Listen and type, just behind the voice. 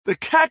The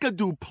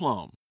Kakadu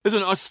plum is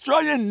an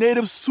Australian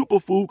native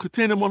superfood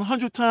containing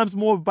 100 times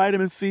more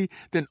vitamin C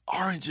than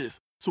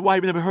oranges. So why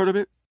have you never heard of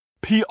it?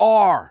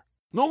 PR.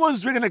 No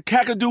one's drinking a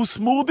Kakadu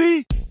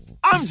smoothie?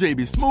 I'm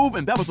JB Smoove,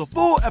 and that was a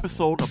full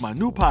episode of my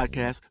new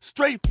podcast,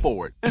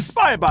 Straightforward,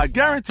 inspired by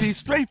guaranteed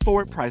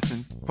straightforward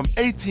pricing from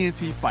AT&T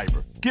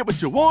Fiber. Get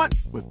what you want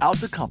without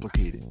the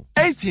complicated.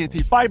 AT&T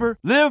Fiber,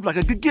 live like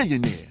a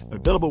gigillionaire.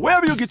 Available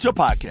wherever you get your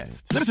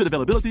podcasts. Limited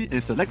availability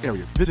in select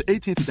areas. Visit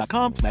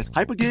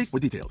AT&T.com/hypergig for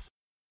details.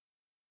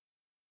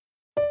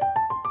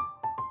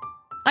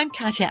 I'm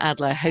Katya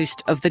Adler,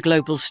 host of The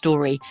Global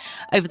Story.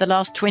 Over the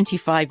last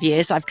 25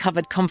 years, I've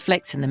covered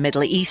conflicts in the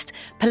Middle East,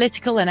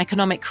 political and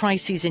economic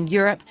crises in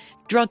Europe,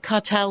 drug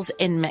cartels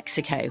in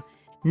Mexico.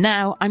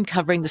 Now I'm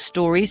covering the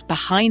stories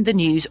behind the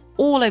news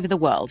all over the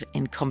world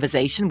in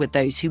conversation with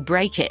those who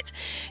break it.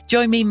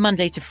 Join me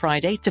Monday to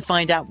Friday to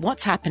find out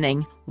what's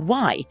happening,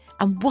 why,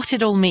 and what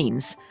it all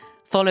means.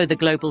 Follow The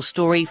Global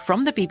Story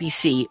from the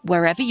BBC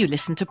wherever you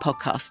listen to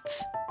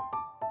podcasts.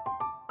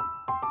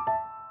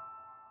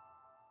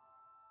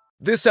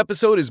 This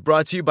episode is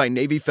brought to you by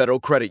Navy Federal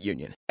Credit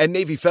Union. At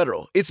Navy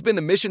Federal, it's been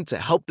the mission to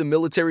help the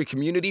military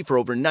community for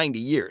over 90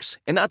 years.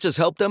 And not just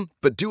help them,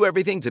 but do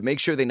everything to make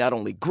sure they not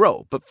only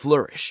grow, but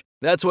flourish.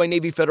 That's why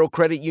Navy Federal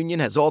Credit Union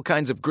has all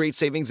kinds of great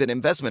savings and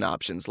investment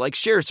options like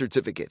share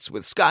certificates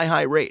with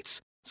sky-high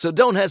rates. So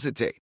don't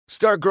hesitate.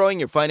 Start growing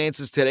your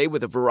finances today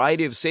with a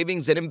variety of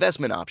savings and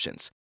investment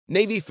options.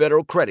 Navy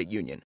Federal Credit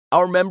Union.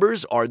 Our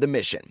members are the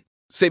mission.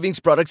 Savings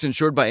products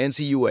insured by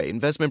NCUA.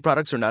 Investment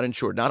products are not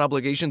insured, not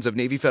obligations of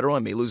Navy Federal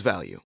and may lose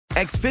value.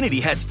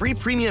 Xfinity has free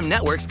premium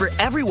networks for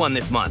everyone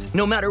this month,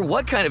 no matter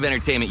what kind of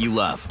entertainment you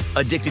love.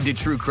 Addicted to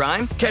true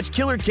crime? Catch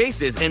killer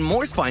cases and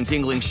more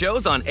spine-tingling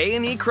shows on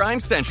A&E Crime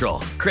Central.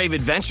 Crave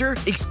adventure?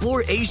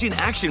 Explore Asian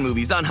action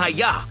movies on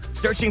Hi-YAH.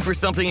 Searching for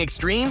something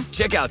extreme?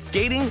 Check out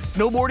skating,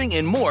 snowboarding,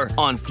 and more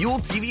on Fuel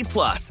TV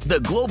Plus, the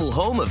global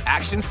home of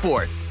action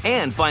sports.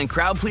 And find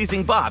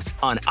crowd-pleasing bops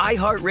on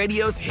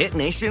iHeartRadio's Hit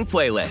Nation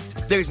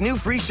playlist. There's new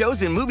free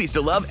shows and movies to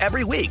love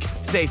every week.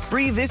 Say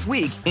free this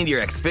week in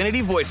your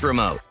Xfinity voice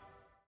remote.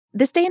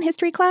 This Day in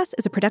History class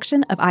is a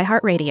production of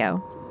iHeartRadio.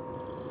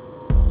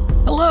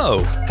 Hello,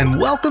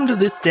 and welcome to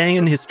This Day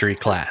in History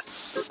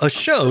class, a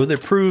show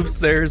that proves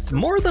there's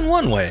more than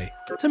one way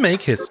to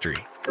make history.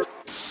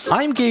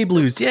 I'm Gabe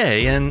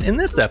Luzier, and in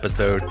this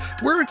episode,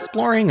 we're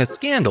exploring a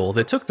scandal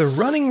that took the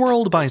running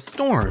world by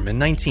storm in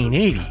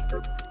 1980,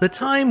 the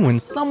time when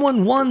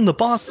someone won the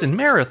Boston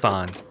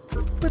Marathon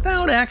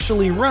without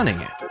actually running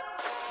it.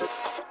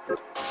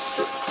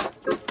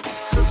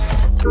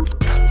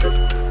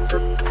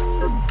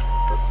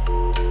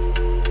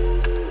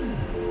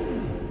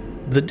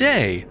 The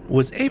day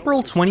was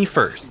April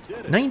 21st,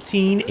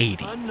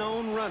 1980. An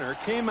unknown runner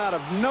came out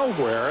of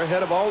nowhere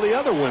ahead of all the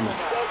other women.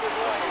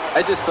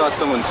 I just saw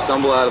someone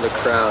stumble out of the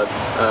crowd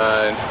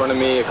in front of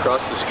me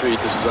across the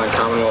street. This was on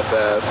Commonwealth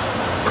Ave,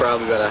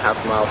 probably about a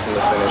half mile from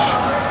the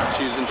finish.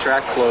 She was in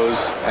track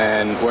clothes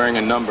and wearing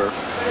a number,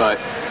 but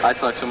I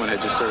thought someone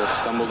had just sort of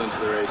stumbled into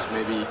the race.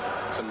 Maybe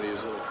somebody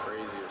was a little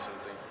crazy or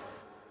something.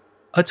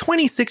 A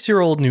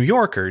 26-year-old New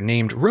Yorker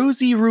named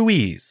Rosie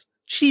Ruiz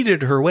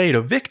cheated her way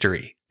to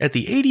victory at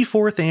the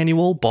 84th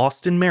annual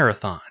Boston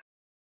Marathon.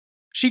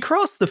 She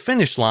crossed the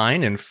finish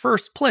line in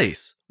first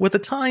place with a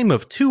time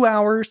of 2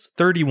 hours,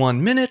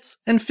 31 minutes,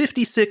 and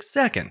 56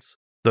 seconds,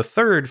 the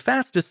third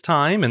fastest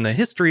time in the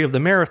history of the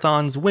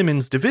marathon's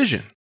women's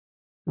division.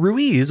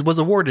 Ruiz was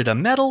awarded a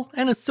medal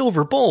and a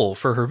silver bowl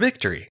for her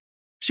victory.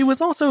 She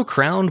was also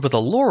crowned with a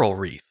laurel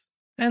wreath,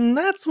 and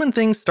that's when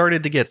things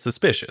started to get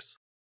suspicious.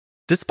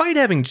 Despite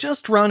having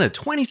just run a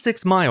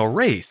 26-mile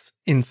race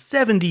in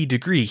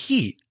 70-degree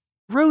heat,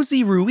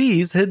 Rosie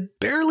Ruiz had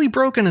barely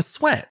broken a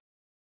sweat.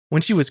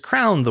 When she was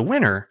crowned the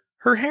winner,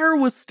 her hair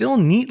was still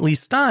neatly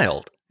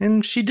styled,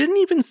 and she didn't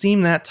even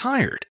seem that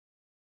tired.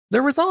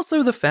 There was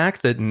also the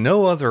fact that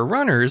no other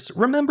runners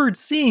remembered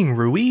seeing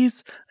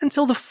Ruiz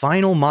until the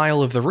final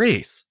mile of the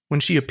race, when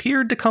she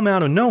appeared to come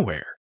out of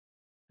nowhere.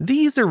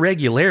 These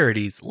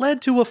irregularities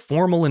led to a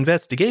formal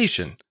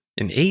investigation,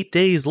 and 8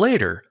 days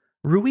later,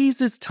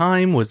 Ruiz's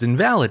time was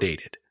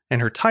invalidated,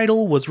 and her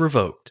title was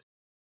revoked.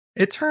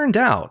 It turned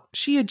out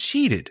she had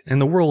cheated in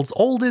the world's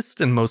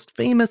oldest and most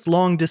famous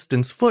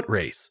long-distance foot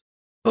race,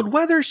 but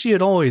whether she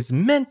had always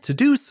meant to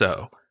do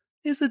so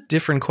is a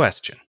different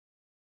question.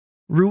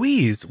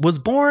 Ruiz was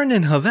born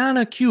in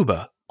Havana,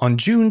 Cuba on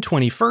June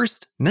 21,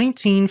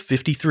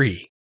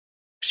 1953.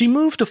 She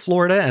moved to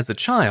Florida as a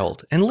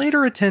child and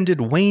later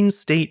attended Wayne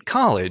State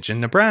College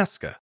in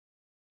Nebraska.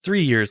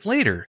 3 years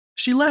later,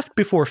 she left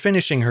before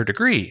finishing her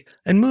degree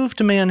and moved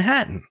to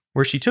Manhattan,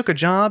 where she took a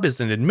job as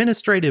an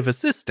administrative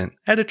assistant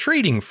at a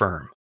trading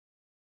firm.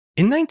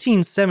 In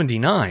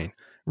 1979,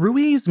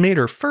 Ruiz made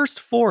her first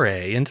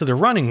foray into the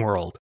running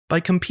world by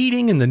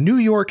competing in the New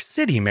York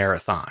City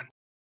Marathon.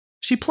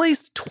 She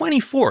placed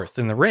 24th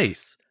in the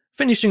race,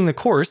 finishing the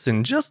course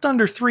in just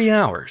under 3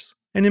 hours,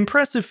 an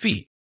impressive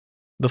feat.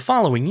 The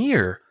following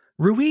year,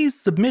 Ruiz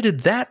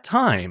submitted that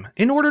time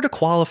in order to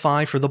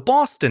qualify for the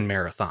Boston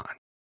Marathon.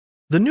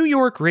 The New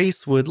York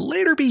race would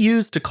later be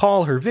used to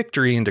call her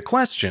victory into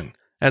question,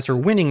 as her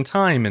winning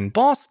time in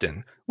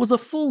Boston was a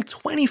full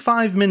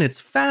 25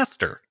 minutes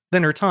faster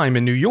than her time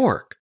in New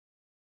York.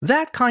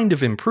 That kind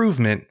of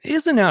improvement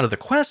isn't out of the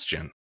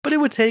question, but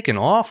it would take an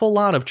awful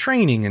lot of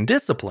training and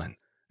discipline,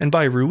 and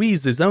by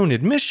Ruiz's own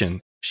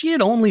admission, she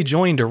had only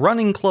joined a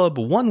running club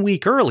 1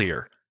 week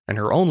earlier, and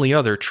her only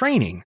other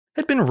training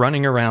had been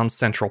running around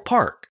Central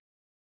Park.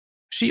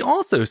 She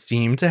also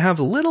seemed to have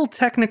little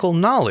technical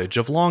knowledge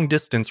of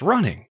long-distance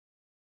running.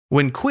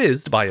 When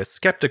quizzed by a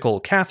skeptical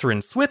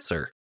Catherine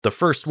Switzer, the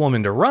first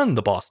woman to run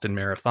the Boston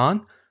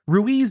Marathon,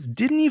 Ruiz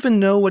didn't even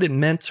know what it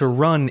meant to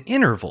run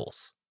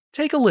intervals.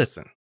 Take a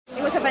listen.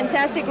 It was a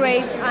fantastic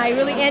race. I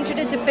really entered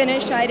it to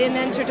finish. I didn't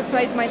enter to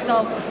place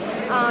myself.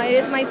 It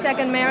is my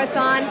second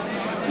marathon.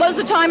 What was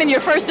the time in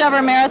your first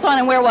ever marathon,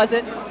 and where was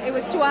it? It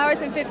was 2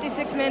 hours and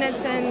 56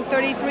 minutes and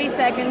 33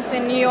 seconds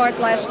in New York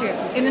last year.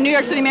 In the New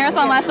York City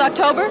Marathon last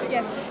October?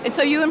 Yes. And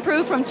so you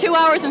improved from 2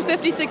 hours and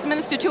 56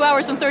 minutes to 2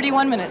 hours and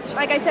 31 minutes.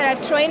 Like I said,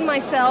 I've trained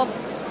myself.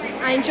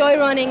 I enjoy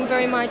running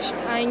very much.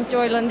 I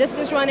enjoy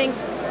long-distance running.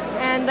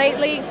 And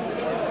lately,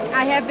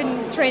 I have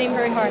been training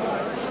very hard.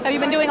 Have you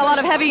been doing a lot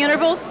of heavy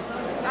intervals?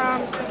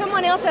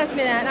 Someone else asked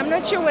me that. I'm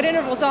not sure what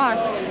intervals are.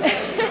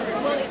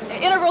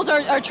 Intervals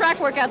are track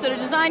workouts that are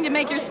designed to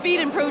make your speed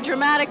improve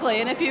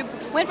dramatically. And if you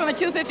went from a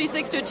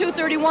 2:56 to a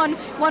 2:31,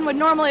 one would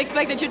normally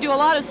expect that you do a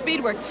lot of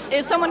speed work.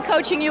 Is someone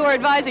coaching you or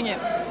advising you?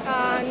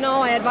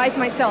 No, I advise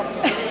myself.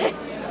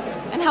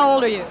 And how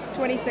old are you?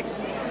 26.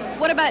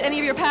 What about any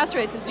of your past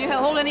races? Do you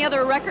hold any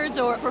other records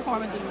or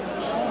performances?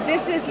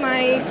 This is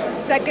my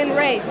second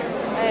race,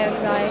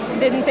 and I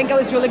didn't think I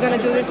was really going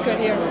to do this good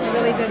here. I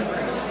really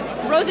didn't.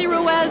 Rosie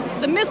Ruiz,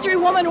 the mystery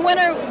woman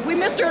winner. We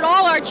missed her at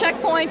all our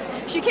checkpoints.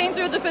 She came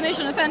through the finish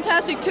in a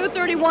fantastic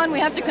 2:31. We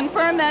have to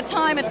confirm that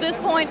time at this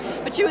point,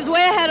 but she was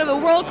way ahead of a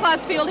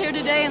world-class field here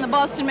today in the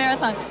Boston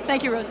Marathon.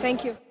 Thank you, Rosie.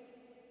 Thank you.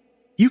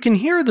 You can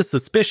hear the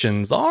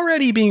suspicions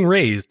already being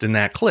raised in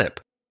that clip,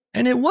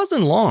 and it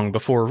wasn't long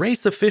before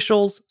race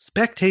officials,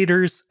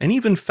 spectators, and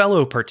even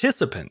fellow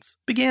participants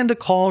began to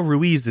call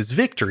Ruiz's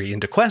victory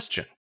into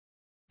question.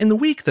 In the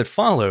week that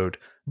followed,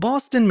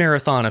 Boston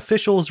Marathon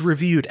officials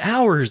reviewed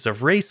hours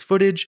of race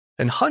footage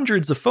and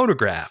hundreds of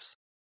photographs,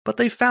 but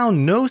they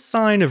found no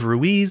sign of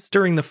Ruiz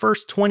during the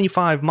first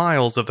 25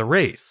 miles of the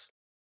race.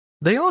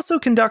 They also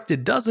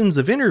conducted dozens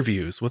of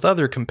interviews with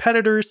other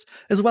competitors,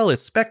 as well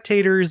as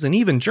spectators and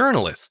even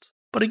journalists,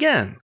 but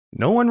again,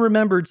 no one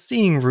remembered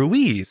seeing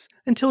Ruiz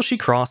until she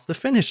crossed the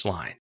finish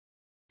line.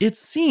 It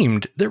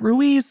seemed that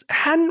Ruiz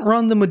hadn't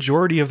run the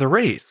majority of the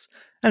race,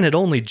 and had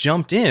only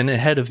jumped in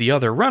ahead of the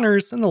other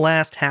runners in the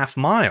last half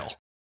mile.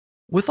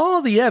 With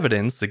all the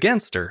evidence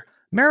against her,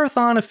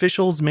 marathon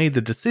officials made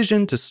the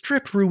decision to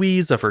strip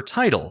Ruiz of her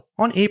title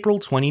on April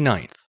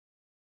 29th.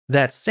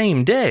 That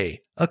same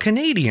day, a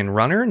Canadian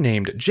runner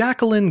named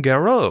Jacqueline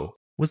Garreau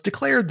was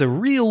declared the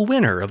real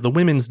winner of the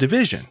women's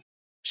division.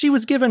 She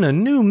was given a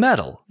new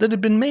medal that had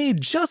been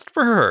made just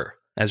for her,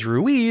 as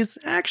Ruiz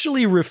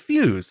actually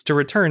refused to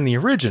return the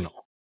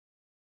original.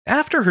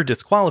 After her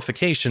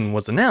disqualification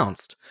was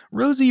announced,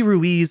 Rosie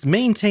Ruiz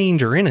maintained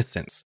her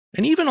innocence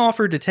and even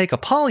offered to take a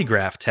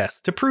polygraph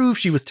test to prove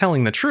she was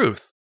telling the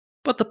truth,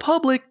 but the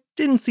public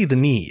didn't see the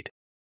need.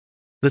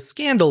 The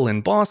scandal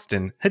in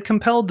Boston had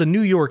compelled the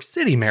New York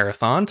City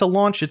Marathon to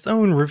launch its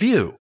own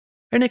review,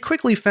 and it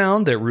quickly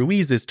found that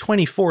Ruiz's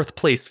 24th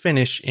place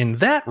finish in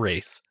that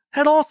race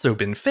had also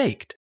been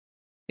faked.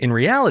 In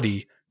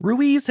reality,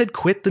 Ruiz had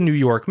quit the New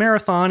York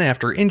Marathon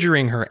after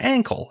injuring her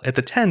ankle at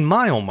the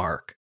 10-mile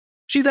mark.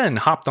 She then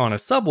hopped on a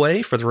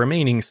subway for the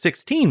remaining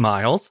 16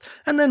 miles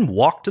and then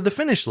walked to the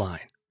finish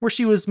line, where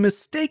she was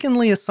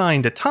mistakenly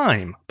assigned a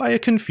time by a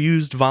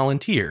confused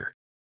volunteer.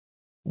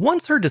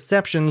 Once her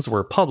deceptions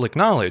were public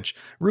knowledge,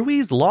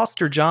 Ruiz lost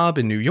her job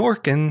in New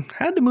York and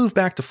had to move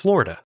back to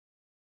Florida.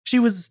 She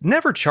was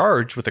never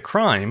charged with a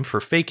crime for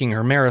faking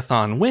her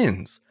marathon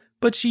wins,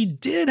 but she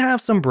did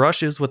have some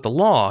brushes with the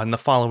law in the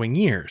following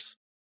years.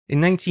 In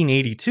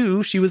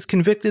 1982, she was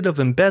convicted of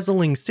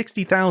embezzling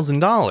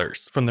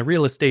 $60,000 from the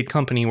real estate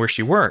company where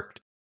she worked.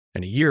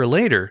 And a year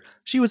later,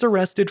 she was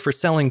arrested for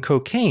selling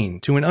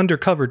cocaine to an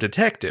undercover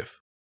detective.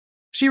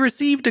 She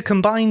received a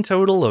combined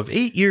total of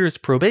 8 years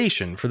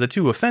probation for the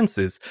two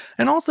offenses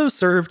and also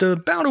served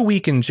about a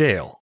week in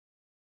jail.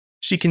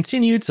 She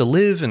continued to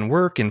live and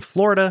work in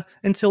Florida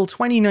until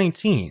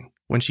 2019,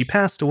 when she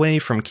passed away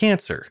from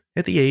cancer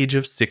at the age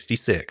of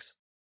 66.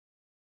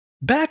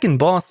 Back in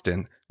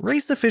Boston,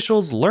 race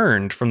officials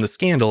learned from the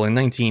scandal in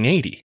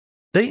 1980.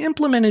 They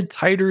implemented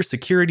tighter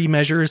security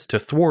measures to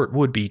thwart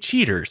would-be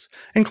cheaters,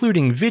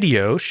 including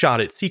video shot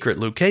at secret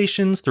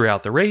locations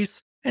throughout the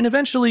race, and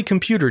eventually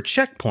computer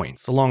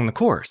checkpoints along the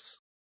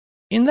course.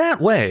 In that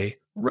way,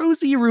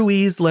 Rosie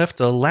Ruiz left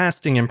a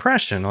lasting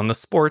impression on the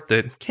sport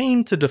that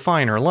came to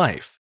define her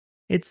life.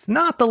 It's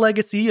not the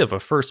legacy of a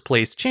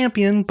first-place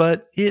champion,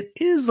 but it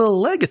is a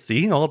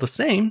legacy all the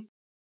same.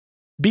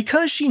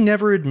 Because she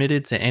never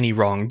admitted to any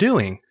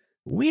wrongdoing,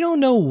 we don't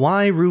know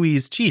why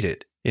Ruiz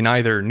cheated, in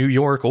either New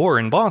York or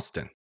in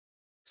Boston.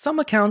 Some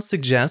accounts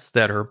suggest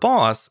that her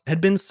boss had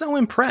been so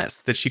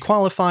impressed that she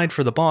qualified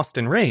for the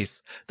Boston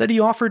race that he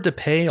offered to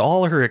pay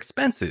all her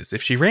expenses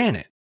if she ran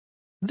it.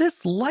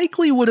 This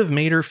likely would have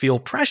made her feel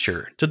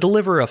pressure to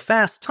deliver a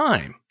fast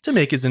time to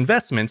make his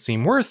investment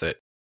seem worth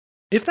it.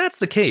 If that's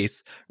the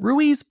case,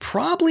 Ruiz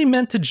probably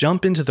meant to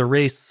jump into the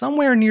race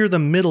somewhere near the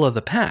middle of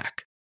the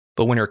pack,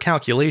 but when her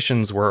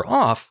calculations were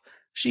off,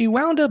 she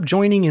wound up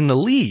joining in the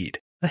lead,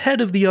 ahead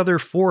of the other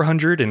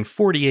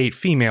 448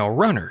 female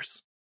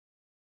runners.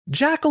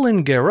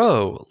 Jacqueline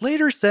Garreau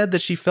later said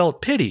that she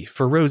felt pity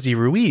for Rosie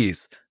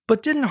Ruiz,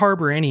 but didn't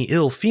harbor any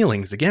ill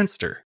feelings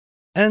against her.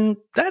 And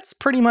that's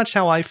pretty much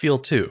how I feel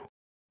too.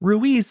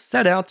 Ruiz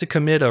set out to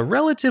commit a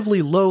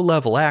relatively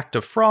low-level act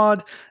of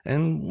fraud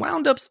and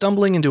wound up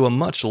stumbling into a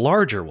much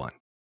larger one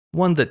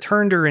that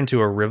turned her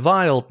into a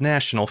reviled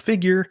national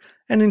figure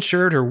and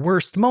ensured her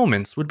worst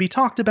moments would be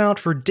talked about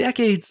for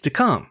decades to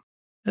come,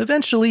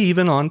 eventually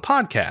even on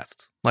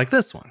podcasts like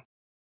this one.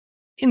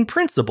 In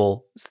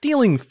principle,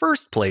 stealing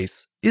first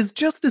place is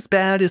just as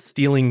bad as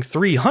stealing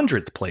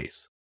 300th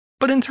place,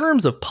 but in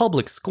terms of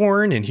public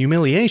scorn and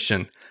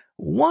humiliation,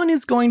 one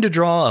is going to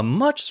draw a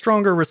much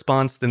stronger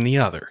response than the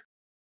other.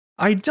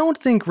 I don't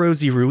think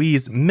Rosie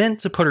Ruiz meant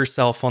to put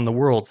herself on the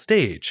world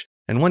stage,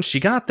 and once she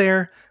got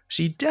there,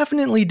 she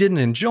definitely didn't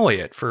enjoy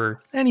it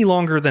for any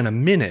longer than a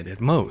minute at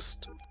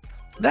most.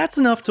 That's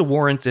enough to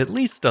warrant at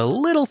least a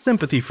little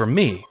sympathy from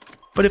me,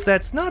 but if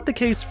that's not the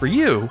case for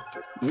you,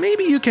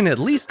 maybe you can at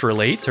least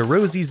relate to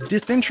Rosie's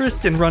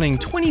disinterest in running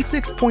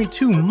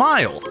 26.2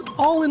 miles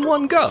all in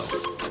one go.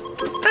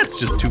 That's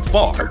just too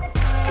far.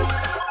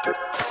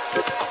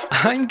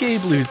 I'm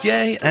Gabe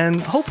Luzier, and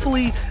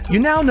hopefully you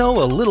now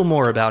know a little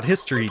more about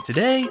history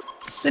today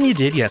than you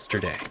did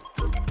yesterday.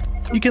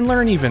 You can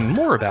learn even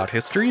more about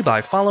history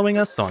by following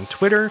us on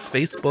Twitter,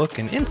 Facebook,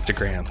 and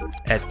Instagram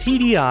at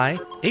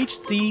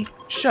TDIHC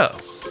Show.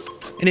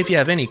 And if you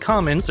have any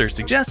comments or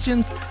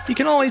suggestions, you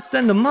can always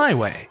send them my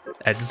way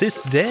at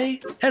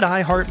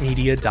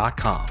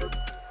thisday@iheartmedia.com.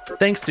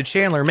 Thanks to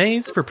Chandler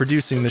Mays for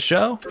producing the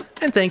show,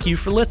 and thank you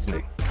for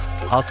listening.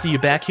 I'll see you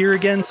back here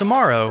again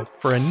tomorrow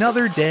for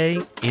another day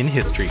in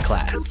history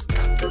class.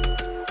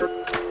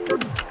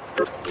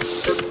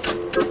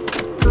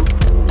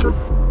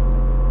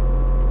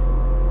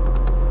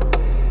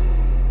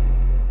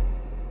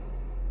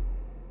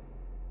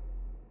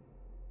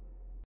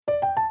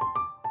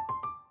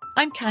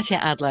 I'm Katya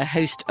Adler,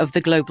 host of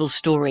The Global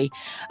Story.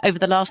 Over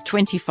the last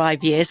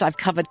 25 years, I've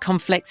covered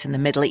conflicts in the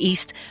Middle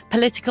East,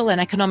 political and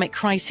economic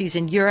crises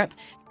in Europe,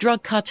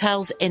 drug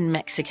cartels in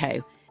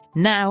Mexico.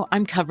 Now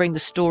I'm covering the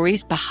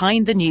stories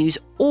behind the news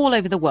all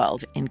over the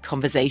world in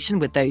conversation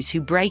with those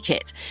who break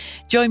it.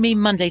 Join me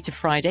Monday to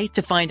Friday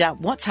to find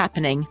out what's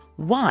happening,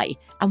 why,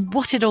 and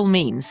what it all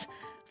means.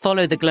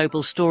 Follow The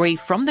Global Story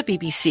from the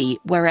BBC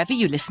wherever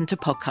you listen to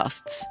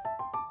podcasts.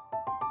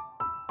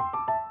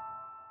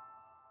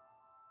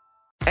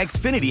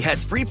 Xfinity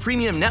has free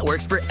premium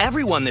networks for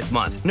everyone this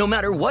month, no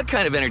matter what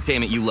kind of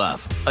entertainment you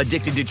love.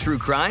 Addicted to true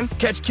crime?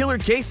 Catch killer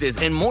cases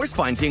and more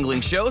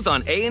spine-tingling shows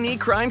on A&E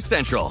Crime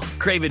Central.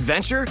 Crave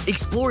adventure?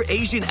 Explore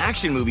Asian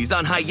action movies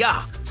on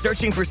Hi-YAH.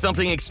 Searching for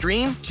something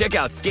extreme? Check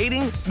out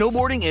skating,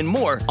 snowboarding, and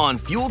more on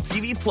Fuel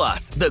TV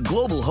Plus, the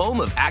global home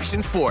of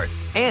action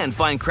sports. And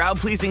find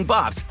crowd-pleasing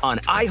bops on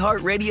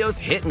iHeartRadio's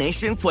Hit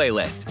Nation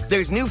playlist.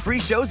 There's new free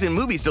shows and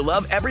movies to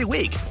love every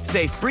week.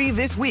 Say free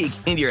this week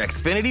in your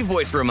Xfinity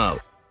voice remote.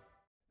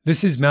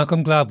 This is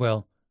Malcolm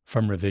Gladwell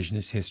from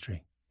Revisionist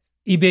History.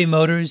 eBay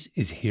Motors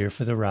is here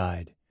for the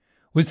ride.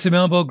 With some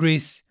elbow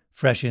grease,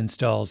 fresh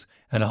installs,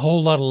 and a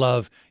whole lot of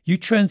love, you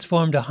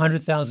transformed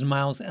 100,000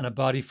 miles and a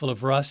body full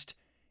of rust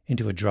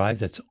into a drive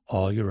that's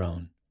all your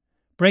own.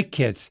 Brake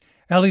kits,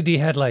 LED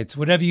headlights,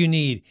 whatever you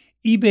need,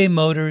 eBay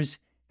Motors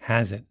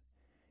has it.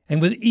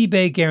 And with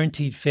eBay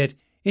Guaranteed Fit,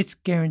 it's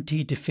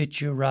guaranteed to fit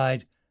your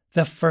ride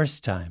the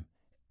first time,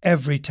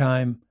 every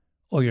time,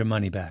 or your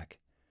money back.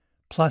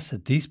 Plus,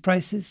 at these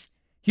prices,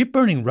 you're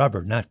burning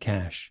rubber, not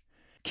cash.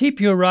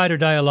 Keep your ride or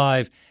die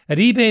alive at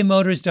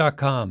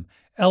ebaymotors.com.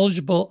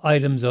 Eligible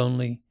items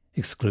only.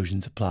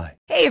 Exclusions apply.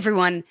 Hey,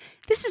 everyone.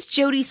 This is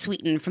Jody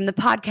Sweeten from the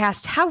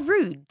podcast How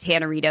Rude,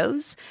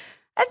 Tanneritos.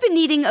 I've been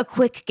needing a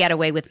quick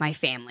getaway with my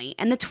family,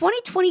 and the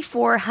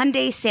 2024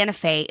 Hyundai Santa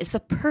Fe is the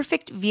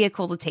perfect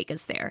vehicle to take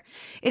us there.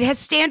 It has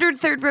standard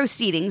third-row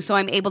seating, so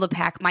I'm able to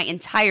pack my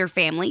entire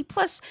family,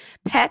 plus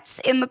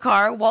pets, in the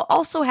car, while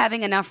also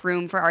having enough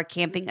room for our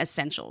camping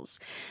essentials.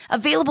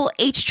 Available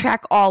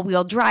H-Track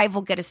all-wheel drive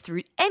will get us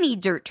through any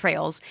dirt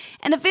trails,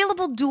 and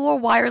available dual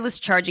wireless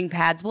charging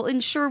pads will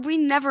ensure we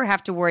never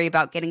have to worry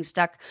about getting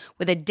stuck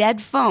with a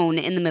dead phone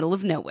in the middle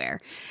of nowhere.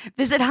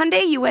 Visit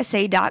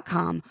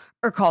HyundaiUSA.com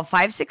or call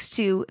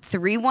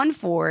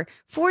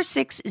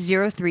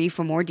 562-314-4603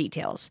 for more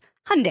details.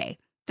 Hyundai,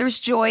 there's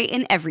joy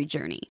in every journey.